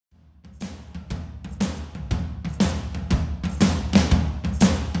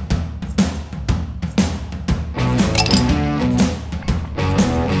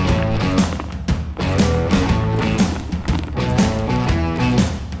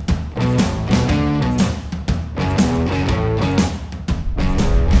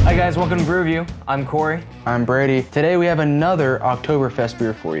welcome to BruRevu. I'm Corey. I'm Brady. Today we have another Oktoberfest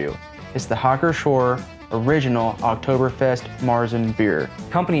beer for you. It's the Pschorr original Oktoberfest Marzen beer.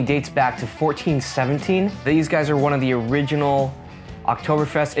 Company dates back to 1417. These guys are one of the original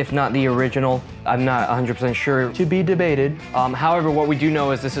Oktoberfest, if not the original. I'm not 100% sure. To be debated. However, what we do know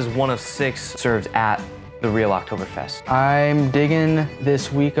is this is one of 6 served at the real Oktoberfest. I'm digging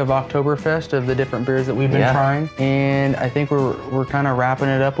this week of Oktoberfest of the different beers that we've been trying, and I think we're kind of wrapping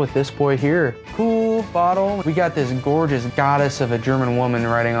it up with this boy here. Cool bottle. We got this gorgeous goddess of a German woman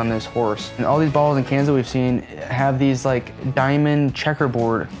riding on this horse. And all these bottles and cans that we've seen have these like diamond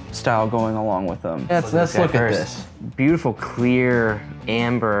checkerboard style going along with them. Let's look at this. Beautiful, clear,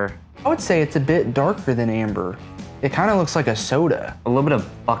 amber. I would say it's a bit darker than amber. It kind of looks like a soda. A little bit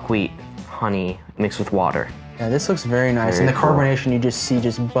of buckwheat honey mixed with water. Yeah, this looks very nice. Very and the carbonation you just see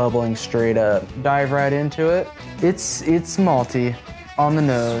just bubbling straight up. Dive right into it. It's malty on the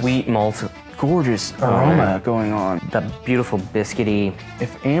nose. Sweet malt. Gorgeous aroma going on. That beautiful biscuity.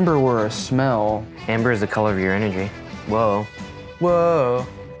 If amber were a smell. Amber is the color of your energy. Whoa. Whoa.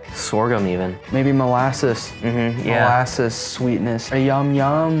 Sorghum even. Maybe molasses. Yeah. Molasses sweetness. A yum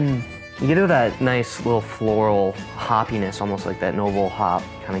yum. You get that nice little floral hoppiness, almost like that noble hop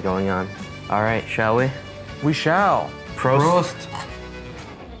kind of going on. All right, shall we? We shall. Prost.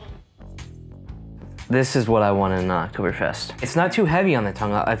 This is what I want in an Oktoberfest. It's not too heavy on the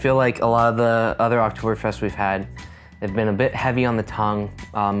tongue. I feel like a lot of the other Oktoberfests we've had have been a bit heavy on the tongue,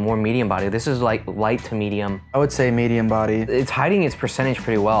 more medium body. This is like light to medium. I would say medium body. It's hiding its percentage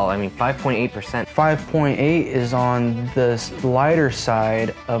pretty well. I mean, 5.8%. 5.8 is on the lighter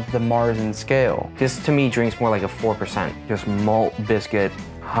side of the Marzen scale. This to me drinks more like a 4%. Just malt, biscuit,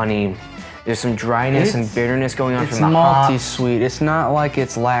 honey. There's some dryness and bitterness going on from the hops. It's malty sweet. It's not like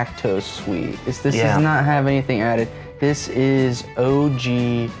it's lactose sweet. This does not have anything added. This is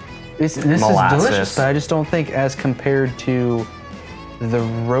OG. This is delicious, but I just don't think as compared to the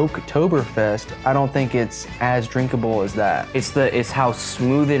Oktoberfest, I don't think it's as drinkable as that. It's how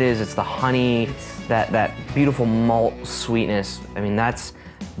smooth it is. It's the honey, that beautiful malt sweetness. I mean, that's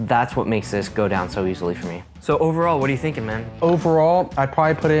what makes this go down so easily for me. So overall, what are you thinking, man? Overall, I'd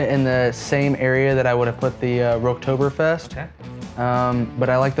probably put it in the same area that I would have put the Oktoberfest. Okay.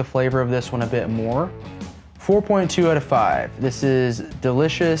 But I like the flavor of this one a bit more. 4.2 out of 5. This is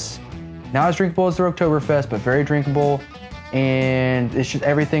delicious. Not as drinkable as the Oktoberfest, but very drinkable. And it's just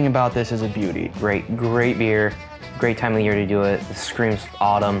everything about this is a beauty. Great beer. Great time of the year to do it. It screams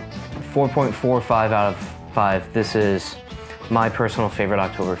autumn. 4.45 out of 5. This is my personal favorite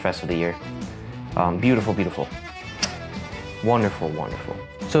Oktoberfest of the year. Beautiful, beautiful. Wonderful, wonderful.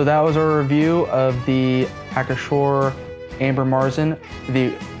 So that was our review of the Pschorr Amber Marzen,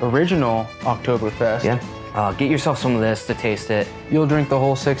 the original Oktoberfest. Yeah. Get yourself some of this to taste it. You'll drink the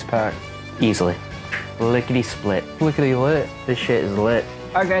whole 6-pack. Easily. Lickety split. Lickety lit. This shit is lit.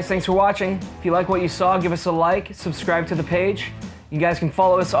 All right, guys, thanks for watching. If you like what you saw, give us a like, subscribe to the page. You guys can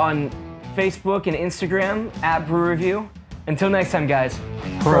follow us on Facebook and Instagram @BruRevu. Until next time, guys.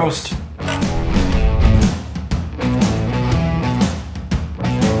 Prost.